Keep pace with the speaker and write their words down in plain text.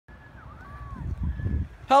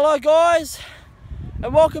Hello guys,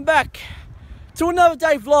 and welcome back to another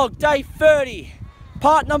day vlog, day 30,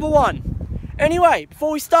 part number 1. Anyway,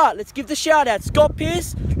 before we start, let's give the shout out. Scott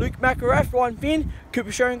Pierce, Luke McArath, Ryan Finn,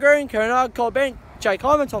 Cooper Sharon Green, Karen Hard, Cole Bent, Jake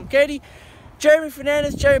Hyman, Tom Katie, Jeremy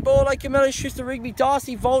Fernandez, Jerry Ball, Lake Camellia, Tristan Rigby,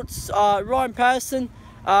 Darcy Volts, Ryan Patterson,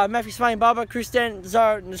 Matthew Swain Barber, Chris Dan,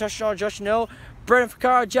 Zara, Natasha, Josh Nell, Brendan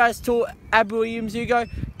Fakara, Jazz Tour, Abu Williams, Hugo,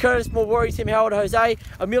 Curtis Mulworry, Tim Howard, Jose,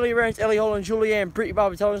 Amelia Rance, Ellie Holland, Julianne, Brittany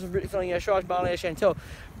Barber, Thomas, Brittany Filling, Shraj, Marley, Chantel,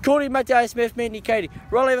 Courtney, Matt Day Smith, Mandy, Katie,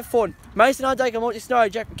 Riley Everford, Mason Undertaker, Monty Snow,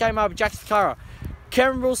 Jack McCain, Marber, Jack Fakara,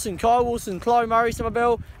 Cameron Wilson, Kyle Wilson, Chloe Murray, Summer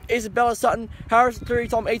Bell, Isabella Sutton, Harris Cleary,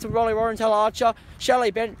 Tom Eaton, Rolly Warren, Taylor Archer, Shelley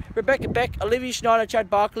Bent, Rebecca Beck, Olivia Schneider, Chad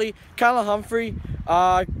Barkley, Kayla Humphrey,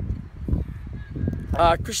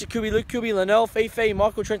 Christian Kubi, Luke Kubi, Linnell, Fifi,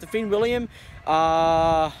 Michael Trent, Finn William,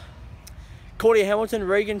 Cordia Hamilton,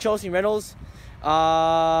 Regan, Chelsea Reynolds,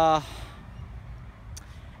 Alex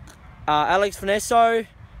Finesso,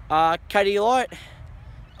 Katie Light,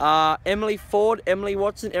 Emily Ford, Emily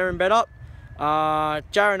Watson, Erin Bedup,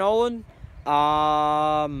 Jaron Olin,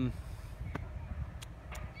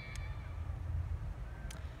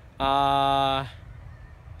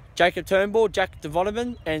 Jacob Turnbull, Jack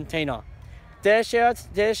Devonovan, and Tina. Their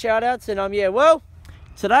shout outs, and yeah, well,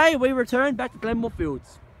 today we return back to Glenmore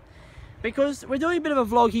Fields because we're doing a bit of a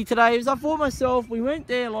vlog here today. As I thought myself, we went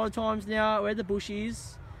there a lot of times now, where the bush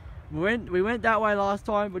is. We went that way last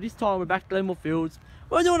time, but this time we're back to Glenmore Fields.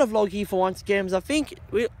 We're doing a vlog here for once again, because I think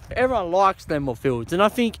everyone likes Glenmore Fields, and I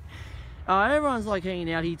think everyone's like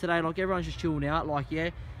hanging out here today, like everyone's just chilling out, like,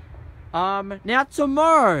 yeah. Now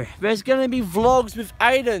tomorrow there's gonna be vlogs with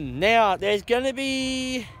Aiden. Now there's gonna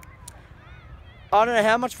be, I don't know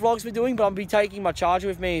how much vlogs we're doing, but I'll be taking my charger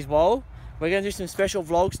with me as well. We're going to do some special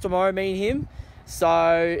vlogs tomorrow, me and him.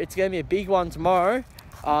 So it's going to be a big one tomorrow.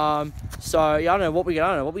 So yeah, I don't know what we're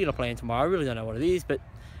going to plan tomorrow. I really don't know what it is, but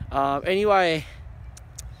anyway,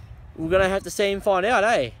 we're going to have to see and find out,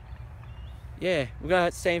 eh? Yeah, we're going to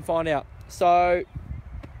have to see and find out. So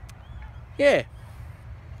yeah.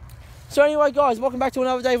 So anyway, guys, welcome back to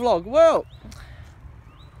another day vlog. Well,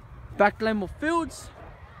 back to Glenmore Fields.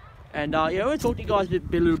 And yeah, we're going to talk to you guys a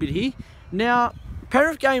little bit here. Now,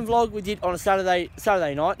 Penrith game vlog we did on a Saturday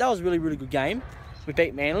night. That was a really good game. We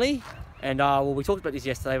beat Manly. And well, we talked about this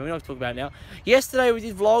yesterday, but we're not going to talk about it now. Yesterday we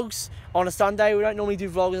did vlogs on a Sunday. We don't normally do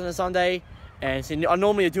vlogs on a Sunday. And so I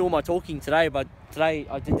normally do all my talking today, but today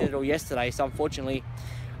I did it all yesterday. So unfortunately,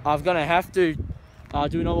 I'm going to have to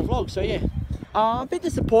do another vlog. So yeah, I'm a bit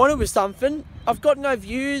disappointed with something. I've got no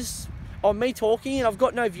views on me talking, and I've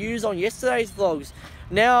got no views on yesterday's vlogs.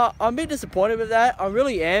 Now, I'm a bit disappointed with that. I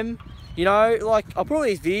really am. You know, like, I put all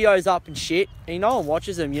these videos up and shit, and no one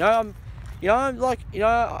watches them, you know? Like,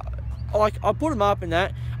 I put them up and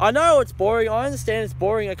that. I know it's boring. I understand it's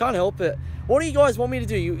boring. I can't help it. What do you guys want me to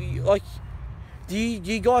do? Do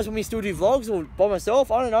you guys want me to still do vlogs or by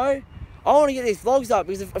myself? I don't know. I want to get these vlogs up,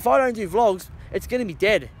 because if I don't do vlogs, it's going to be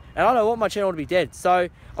dead. And I don't want my channel to be dead. So,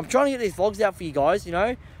 I'm trying to get these vlogs out for you guys, you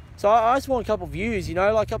know? So I just want a couple of views, you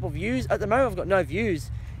know, like a couple of views. At the moment, I've got no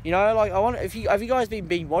views, you know. Like, I want, have you guys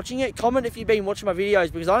been watching it? Comment if you've been watching my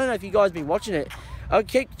videos, because I don't know if you guys been watching it. I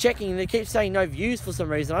keep checking, and they keep saying no views for some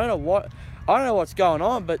reason. I don't know what's going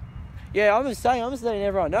on, but yeah, I'm just letting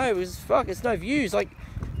everyone know, because fuck, it's no views. Like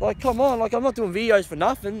come on, like, I'm not doing videos for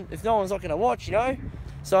nothing if no one's not gonna watch, you know.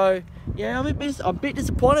 So yeah, I'm a bit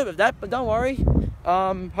disappointed with that, but don't worry.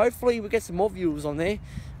 Hopefully we get some more views on there.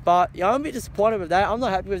 But yeah, I'm a bit disappointed with that. I'm not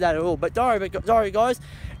happy with that at all. But sorry guys.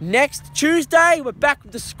 Next Tuesday, we're back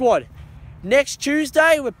with the squad. Next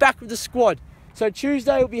Tuesday, we're back with the squad. So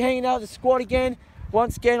Tuesday, we'll be hanging out with the squad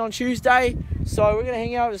once again on Tuesday. So we're going to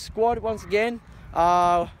hang out with the squad once again.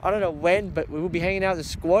 I don't know when, but we will be hanging out with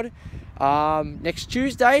the squad next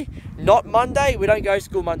Tuesday. Not Monday. We don't go to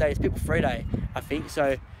school Monday. It's People Free Day, I think.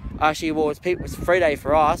 So actually, well, it's free day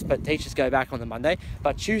for us, but teachers go back on the Monday.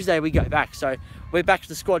 But Tuesday we go back, so we're back to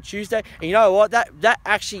the squad Tuesday. And you know what? That's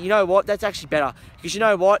actually better, because you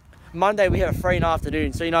know what? Monday we have a free in the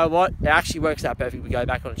afternoon, so you know what? It actually works out perfect. We go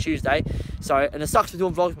back on a Tuesday. So, and it sucks for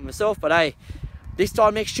doing vlogs by myself, but hey, this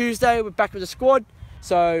time next Tuesday we're back with the squad.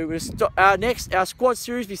 So our squad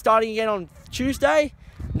series will be starting again on Tuesday.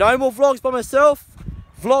 No more vlogs by myself.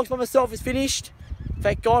 Vlogs by myself is finished.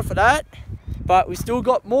 Thank God for that. But we still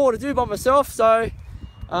got more to do by myself, so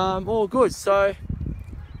all good. So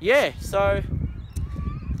yeah, we're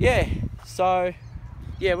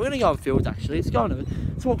gonna go on fields actually.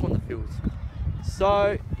 Let's walk on the fields.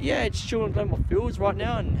 So yeah, just chilling on Glenmore Fields right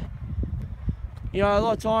now, and you know, a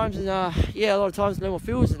lot of times Glenmore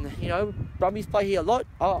Fields, and you know, Brumbies play here a lot.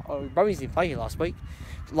 Brumbies didn't play here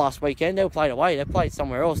last weekend. They were played away. They played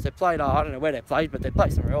somewhere else. They played, I don't know where they played, but they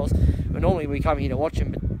played somewhere else. But normally we come here to watch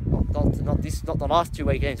them, but not the last 2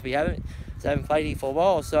 weekends we haven't. So they haven't played here for a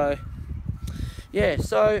while. So yeah,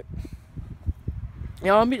 so I'm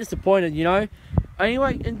a bit disappointed,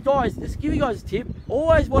 Anyway, and guys, let's give you guys a tip.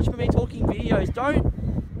 Always watch me talking videos.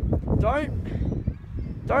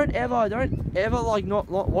 Don't ever like not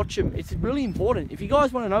watch them. It's really important. If you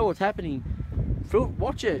guys want to know what's happening,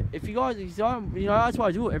 watch it. If you guys, that's why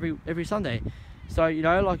I do it every Sunday. So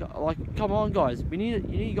like come on, guys.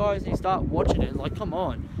 You guys need to start watching it. Like, come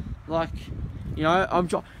on. Like, I'm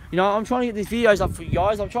trying to get these videos up for you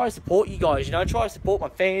guys. I'm trying to support you guys. Try to support my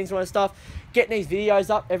fans and stuff. Getting these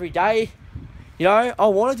videos up every day. I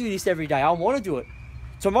want to do this every day. I want to do it.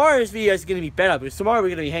 Tomorrow's video is going to be better because tomorrow we're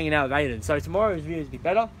going to be hanging out with Aiden. So tomorrow's video is going to be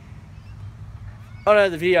better. I don't know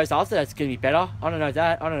the videos after that's going to be better. I don't know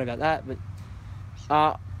about that.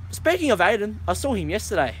 But speaking of Aiden, I saw him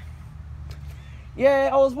yesterday. Yeah,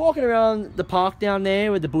 I was walking around the park down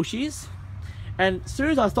there with the bushes. And as soon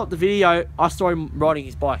as I stopped the video, I saw him riding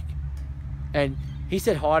his bike. And he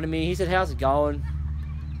said hi to me. He said, how's it going?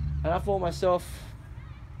 And I thought to myself,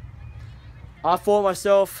 I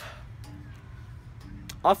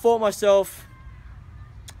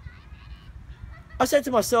said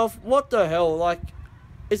to myself, what the hell? Like,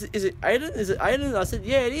 is it Aiden? Is it Aiden? I said,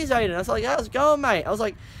 yeah, it is Aiden. I was like, how's it going, mate? I was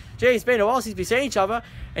like, gee, it's been a while since we've seen each other.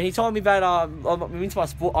 And he told me about, I'm into my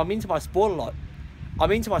sport a lot.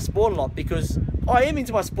 I'm into my sport a lot because I am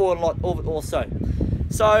into my sport a lot also.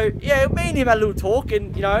 So, yeah, me and him had a little talk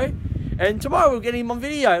and, and tomorrow we'll get him on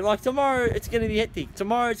video. Like, tomorrow it's going to be hectic.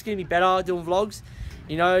 Tomorrow it's going to be better doing vlogs.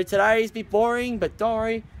 Today's a bit boring, but don't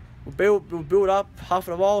worry. We'll build up half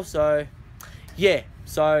of a while. So, yeah.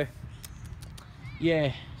 Videos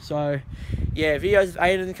of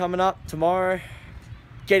Aiden coming up tomorrow.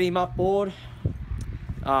 Get him up board.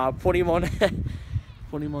 Put him on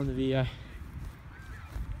the video.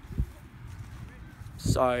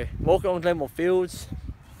 So, walking on Glenmore Fields.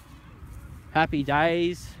 Happy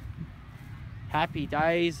days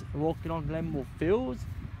walking on Glenmore Fields.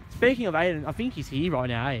 Speaking of Aiden, I think he's here right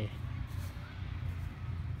now, eh?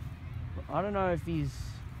 I don't know if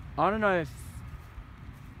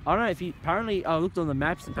he, apparently I looked on the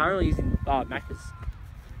maps, apparently he's in Macca's.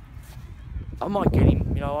 I might get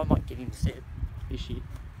him, to see this shit.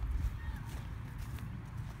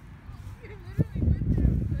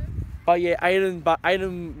 But yeah, Aiden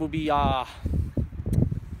will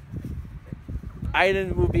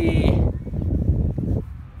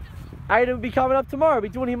be coming up tomorrow. We'll be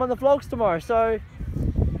doing him on the vlogs tomorrow. So,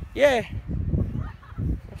 yeah.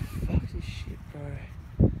 What the fuck's this shit, bro?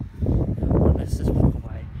 Let's just walk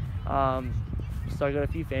away. So I got a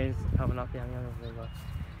few fans coming up down here.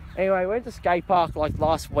 Anyway, we went to skate park like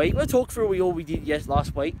last week. We'll talk through all we did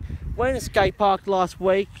last week. Went to skate park last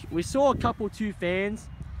week. We saw a couple 2 fans.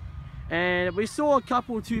 And we saw a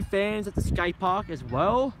couple 2 fans at the skate park as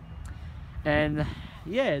well. And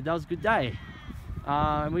yeah, that was a good day.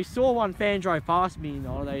 And we saw one fan drove past me in the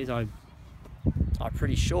holidays, I'm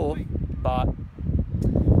pretty sure, but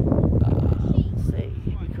we'll see,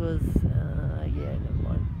 because yeah, never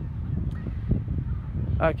mind.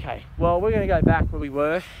 Okay, well, we're going to go back where we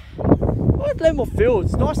were. Oh, Glenmore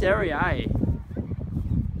Fields, nice area, eh?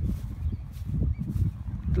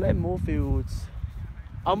 Glenmore Fields.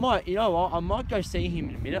 I might, I might go see him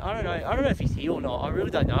in a minute. I don't know if he's here or not. I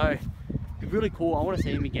really don't know. It'd be really cool. I want to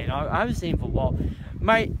see him again. I haven't seen him for a while.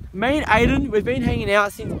 Mate, me and Aiden, we've been hanging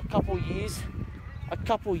out since a couple of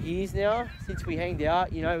years now since we hanged out.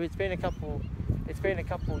 It's been a couple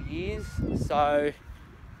years. So,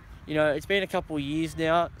 it's been a couple of years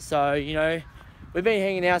now. So, we've been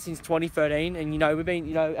hanging out since 2013, and we've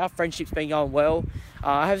been, our friendship's been going well.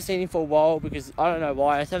 I haven't seen him for a while because I don't know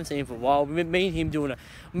why. I just haven't seen him for a while. Me and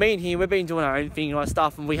him, we've been doing our own thing and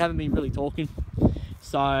stuff, and we haven't been really talking.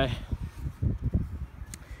 So,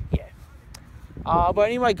 yeah. But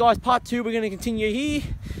anyway, guys, part 2, we're going to continue here.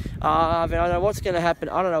 I don't know what's going to happen.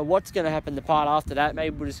 I don't know what's going to happen the part after that.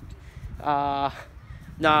 Maybe we'll just, no,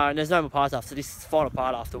 there's no more parts after this. It's the final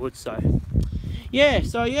part afterwards. So, yeah.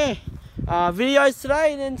 Videos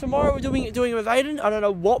today, and then tomorrow we're doing it with Aiden. I don't know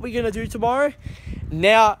what we're going to do tomorrow.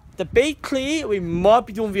 Now, to be clear, we might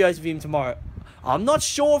be doing videos with him tomorrow. I'm not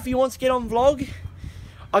sure if he wants to get on vlog.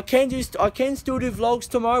 I can still do vlogs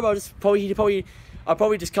tomorrow, but I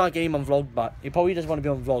probably just can't get him on vlog. But he probably doesn't want to be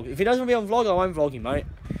on vlog. If he doesn't want to be on vlog, I won't vlog him, mate.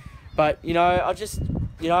 But I just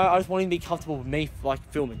want him to be comfortable with me, like,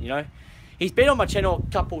 filming. He's been on my channel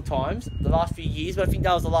a couple of times the last few years, but I think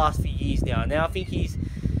that was the last few years now. Now I think he's a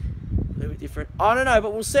little bit different. I don't know,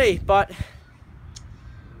 but we'll see. But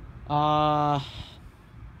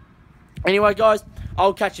Anyway, guys,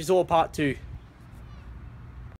 I'll catch you all part 2.